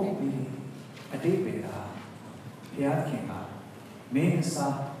ဖုံးပြီးအတိတ်ပဲကဘုရားခင်က Main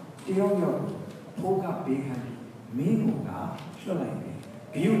sa tiyo Poga bacon, Mingoga, Sholane,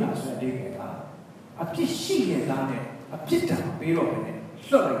 Giuna Sadeka, a pishi done, a pita, Biro,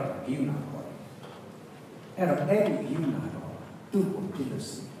 Sholane, Giuna. Era Eddie Giuna, two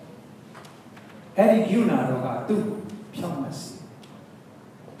Pilosi. Eddie Giuna, two Piomasi.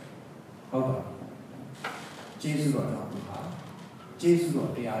 However, Jesus or Jesus or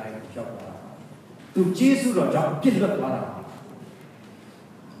the other job. To Jesus or job, Pilot.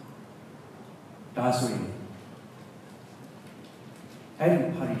 That's why I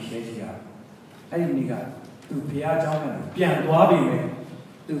appreciate I need to pay a job and Bobby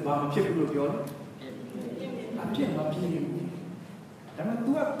to bomb people of your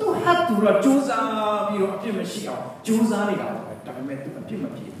to have to choose your machine, choose any of the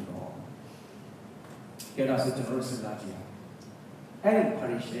people. Get us a Jerusalem that year. I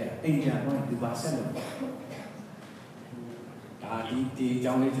appreciate India going to Barcelona. The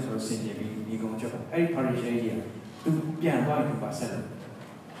young ladies are saying, you go to a parish area to be a boy to Barcelona.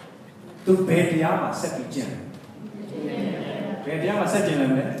 To pay the Yama set gem. Pay the Yama set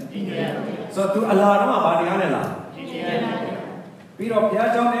gem. So to allow Badiana. We of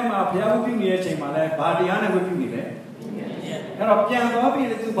Piajon Emma, Piago Punier Chamber, Badiana would be there. And of Pian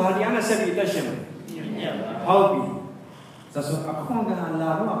to Badiana set the shem. How be? So a conga and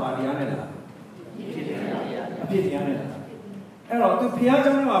Lama Badiana. A Pidiana. To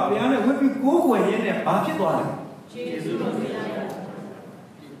Piano, Piano would be go in a bucket water.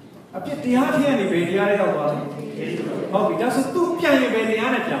 A bit the art here in the Badia. Oh, it doesn't do piano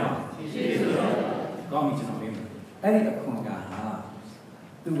Badiana Jama. Come to him. Any a conga.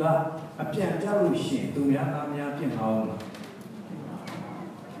 To that, a piano machine to Yamia Pin home.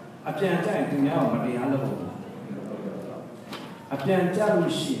 A piano to Yamia. A piano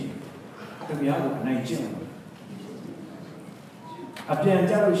machine to Yamia Nigeria. A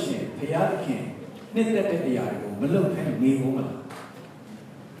piano machine, Payat King, knit that at the yard, Malone and me woman.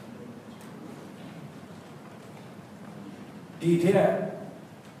 Detail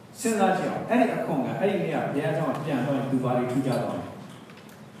Senaja, any a conga, any piano, Dubai, 2 Java.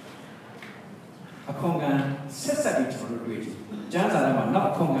 A conga sets at each other. Jansa,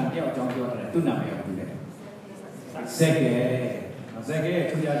 not conga, John Jordan, do not make today.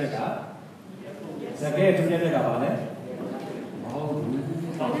 Zege, 2 Java. Zege, 2 Java.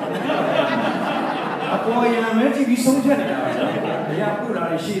 A boy and a so general. Yakura,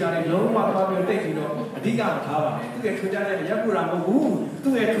 she ran a low one of taking a diga tower, to get to that Yakura, who to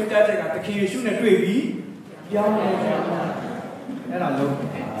get to that at the king soon at baby. Young and I look.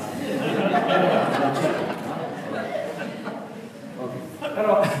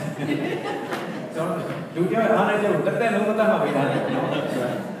 Hello. Do you have an but then over time we had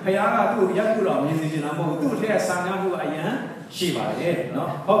Payana to Yakura, musician, who to hear Sanga Ayan. Shiva, no?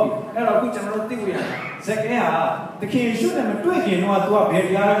 Hobby. Hello, good general thing we have. Second, the king should have been doing what to a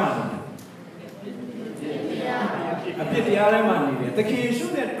baby Araman. A baby Araman. The king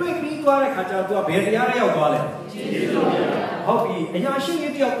should have been doing to a baby Araman. Hobby, and Yashi,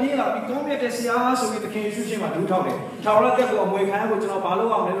 your Pila, become a Sia, so with the king should do talking. Tower that go away, I would know Palo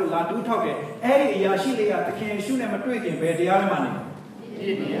and La do talking. Hey, Yashi, the king should have been doing baby Araman.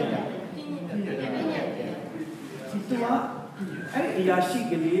 Hey, Yashi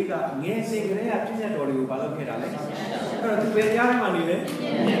Galiga, Nancy, I didn't know you about it. To be young money,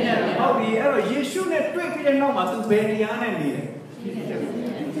 how the error you should have tweaked it normal to be young and needed.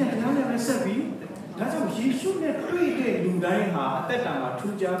 That's how she should have tweeted Lundaina, that time,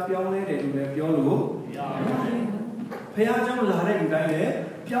 2 jobs, Pione, Piolo. Payajam Lare,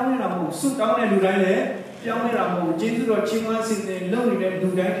 Pione, Sut down and Lurane, Pione, Jesus or Chimas in the lonely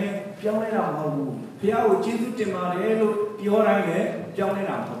Lundane, Pione. Piao Jindu Timarelo, Piorane,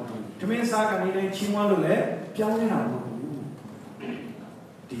 Pianina. To me, Saka Mine, Chimalule, Pianina.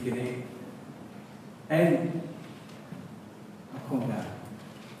 Digene and a conga.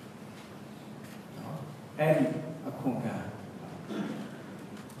 And a conga.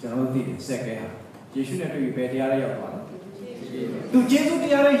 General did second. You shouldn't be better area. To Jesu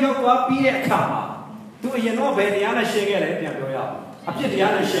the area of be a kama. Do you know Bediana Shaggy? A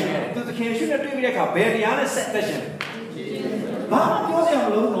Pidiana Shaggy. To the king should have taken a Bediana set session. But you say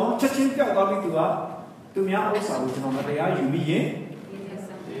alone, touching to me also, which on the day you mean.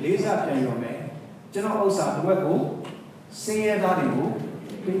 Lisa Piano, General Osa, Wego, say that you will.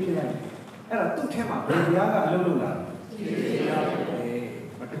 And I took him up, Bediana Lula.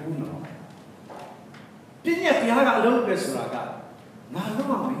 But who know? Didn't yet the other look at Suraga. Now, no,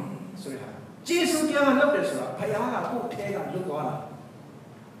 sorry. Jesus, you are not this one. Payana, who take a look on.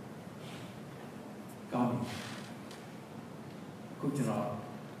 Come. ခုကျွန်တော်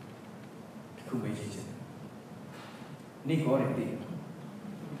တစ်ခုမေးချင်တယ်နေကောတယ်ဒီ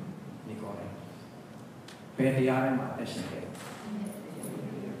နေကောတယ်ဘယ်တရားထဲမှာတက်ရှင်ခဲ့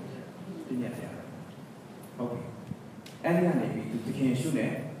ပြညတ်တရားဟုတ်ပြီအဲ့ဒီကနေပြီးသူသခင်ရှု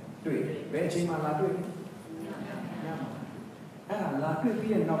နဲ့တွေ့ဘယ်အချိန်မှလာတွေ့အဲ့ဒါလာတွေ့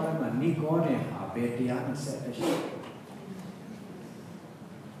ပြီးတဲ့နောက်ပိုင်းမှာနေကောတယ်ဟာဘယ်တရားနဲ့ဆက်တက်ရှင်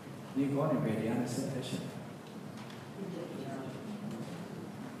နေကောတယ်ဘယ်တရားနဲ့ဆက်တက်ရှင်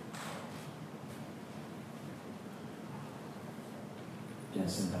ပြန်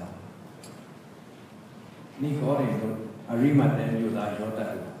စတာနေကောတယ်လို့အရိမတ်တဲ့မျိုးသားရောတတ်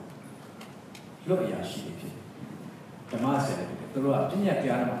လို့လွတ်အရာရှိတယ်ဖြစ်ဓမ္မဆရာတွေသူတို့ကပြည့်ညတ်တ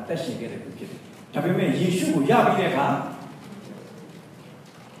ရားမှာတက်ရှင်ခဲ့တယ်ဖြစ်တယ်ဒါပေမဲ့ယေရှုကိုရပြီးတဲ့အခါ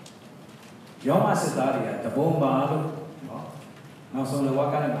ယောမစစ်သားတွေကတဘုံပါလို့နော်နောက်ဆုံးလော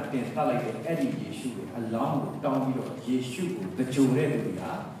ကထဲမှာတင်တတ်လိုက်တဲ့အဲ့ဒီယေရှုကိုအလောင်းကိုတောင်းပြီးတော့ယေရှုကိုတကြိုတဲ့လူတွေက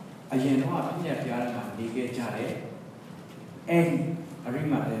အရင်တော့ပြည့်ညတ်တရားမှာနေခဲ့ကြတယ်အဲ့ဒီအရိ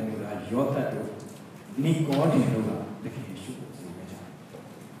မတ်တဲ့မျိုးသားယောသတ်တို့နီကောဒီတို့ကတကယ်ယေရှုကိုသိခဲ့ကြတယ်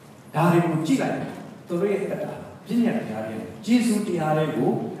ဒါတွေကိုကြည့်လိုက်သူတို့ရဲ့တက်တာပြည့်ညတ်တရားတွေယေရှုတရားတွေ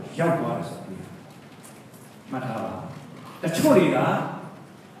ကိုရောက်သွားတယ်ဆိုပြီးမှတ်ထားပါတချို့တွေက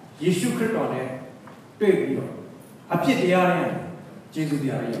ယေရှုခရစ်တော်နဲ့တွေ့ပြီးတော့အပြစ်တရားနဲ့ယေရှုတ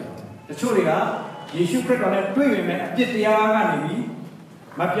ရားတွေရောက်တချို့တွေကယေရှုခရစ်တော်နဲ့တွေ့ပေမဲ့အပြစ်တရားကနေပြီး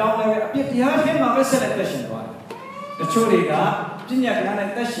မပြောင်းလဲအပြစ်တရားထဲမှာပဲဆက်လက်သက်ရှင်သွားတယ်တချို့တွေကပြည့်ညတ်တရားနဲ့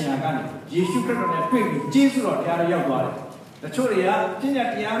သက်ရှင်ရကနေယေရှုခရစ်တော်နဲ့တွေ့ပြီးယေရှုတော်တရားတွေရောက်သွားတယ်တချို့တွေကပြည့်ညတ်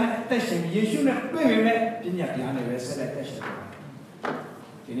တရားနဲ့သက်ရှင်ယေရှုနဲ့တွေ့ပေမဲ့ပြည့်ညတ်တရားနဲ့ပဲဆက်လက်သက်ရှင်သွားတယ်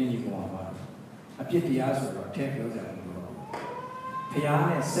ဒီနေ့ညီကောင်ပါအပြစ်တရားဆိုတော့ထဲပြောကြတယ်ဘုရား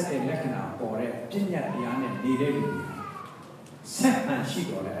နဲ့ဆက်တဲ့လက္ခဏာပေါ်တဲ့ပြည့်ညတ်တရားနဲ့နေတဲ့လူတွေဆက်ဟန်ရှိ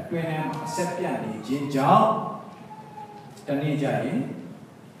တော်လဲအတွင်းထဲမှာဆက်ပြတ်နေခြင်းကြောင့်တနေ့ကျရင်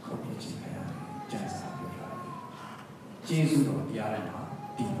ခုတ်ပြခြင်းခရတယ်ကျန်စာပြောတာကျေးဇူးတော်တရားထဲမှာ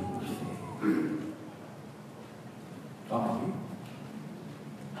တည်နေဖြစ်တယ်။ကောင်းပါပြီ။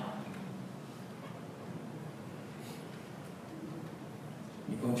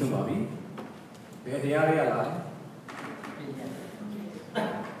ဒီကုန်းချုပ်ပါပြီ။ဘယ်တရားတွေကလာလဲ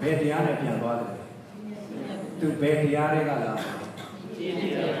ဘယ်တရားနဲ့ပြန်သွားတယ်သူဘယ်တရားတွေကလာ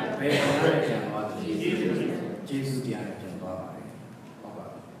ဘယ်တရားနဲ့ပြန်သွားတယ်ယေရှုတရားနဲ့ပြန်သွားပါတယ်ဟုတ်ပါ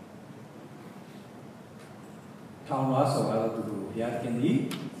ဘူးထောင်သွားဆော်တော့သူတို့ဘုရားခင်သည်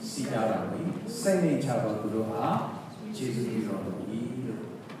စီတာတော်မူစိတ်နှိမ်ချတော်သူတို့ဟာယေရှုပြုတော်မူ၏လို့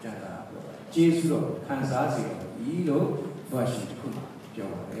ကြားတာယေရှုတော်ခံစားစေတော်မူ၏လို့ဘုရားရှင်တခုပြော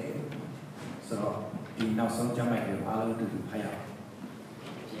ပါတယ်ဆိုတော့ဒီနောက်ဆုံးကျမ်းပိုင်းကိုအားလုံးတူတူဖတ်ရအောင်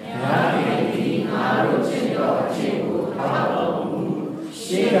ဘုရားခင်သည်ငါတို့ချစ်တော်ခြင်းကိုထောက်တော်မူ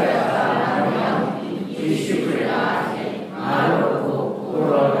ရှေးကတာတော်ယေရှုခရစ်အားဖြင့်ငါတို့ကိုကို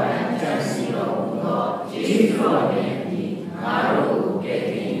ရောဂါကြံစီတော်မူသောယေရှုတော်နှင့်ဒီငါတို့ကိုကယ်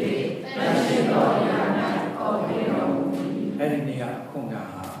တင်၍တန်ရှင်းတော်ရာ၌ခေါ်ပေးတော်မူအဲ့ဒီနေ့ကခုနက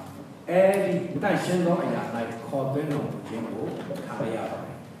အဲ့ဒီတန်ရှင်းသောအရာ၌ခေါ်သွင်းတော်မူခြင်းကိုခံရပါတ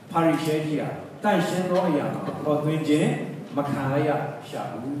ယ်ပါရီရှဲကြီးကတန်ရှင်းသောအရာမှာခေါ်သွင်းခြင်းမခံရရှာ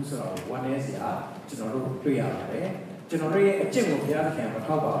ဘူးဆိုတော့ဝမ်းနည်းစရာကျွန်တော်တို့တွေ့ရပါတယ်ကျွန်တော်တို့ရဲ့အကျင့်ကိုဘုရားသခင်မ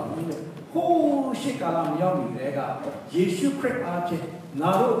ထောက်ပါဘူးလို့ဟိုးရှေ့ကာလမရောက်နေတဲ့ကယေရှုခရစ်အားဖြင့်ငါ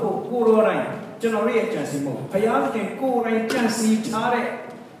တို့ကိုရောတိုင်းကျွန်တော်တို့ရဲ့ကြံစည်မှုဘုရားသခင်ကိုယ်တိုင်ကြံစည်ထားတဲ့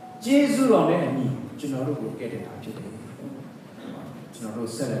ယေရှုတော်နဲ့အညီကျွန်တော်တို့ကိုကယ်တင်တာဖြစ်တယ်ကျွန်တော်တို့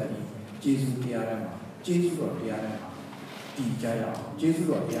ဆက်လက်ပြီးယေရှုတရားထဲမှာယေရှုတော်တရားထဲမှာတည်ကြရအောင်ယေရှု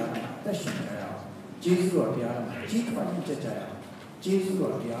တော်တရားထဲမှာသက်ရှင်ကြရအောင်ကျေးဇူးတော်တရားမှာကြီးထွားမှုကြကြရအောင်ကျေးဇူး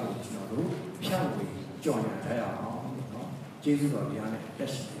တော်တရားကိုကျွန်တော်တို့ဖြန့်ဝေကြော်ညာကြရအောင်နော်ကျေးဇူးတော်တရားနဲ့တက်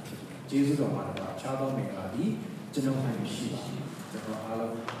ရှိတယ်ကျေးဇူးတော်မှာတော့ခြားသောမင်္ဂလာဒီကျွန်တော်မှရှိပါကျွန်တော်အား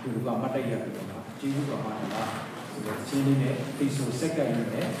လုံးဒီလိုကမတ်တရပြီးတော့ကျေးဇူးတော်မှာတော့ဒီလိုချင်းလေးနဲ့သိဆိုစက်ကပ်ရင်း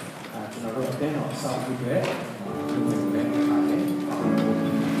နဲ့ကျွန်တော်တို့အတင်းတော်အစာအုပ်တွေလုပ်နေတယ်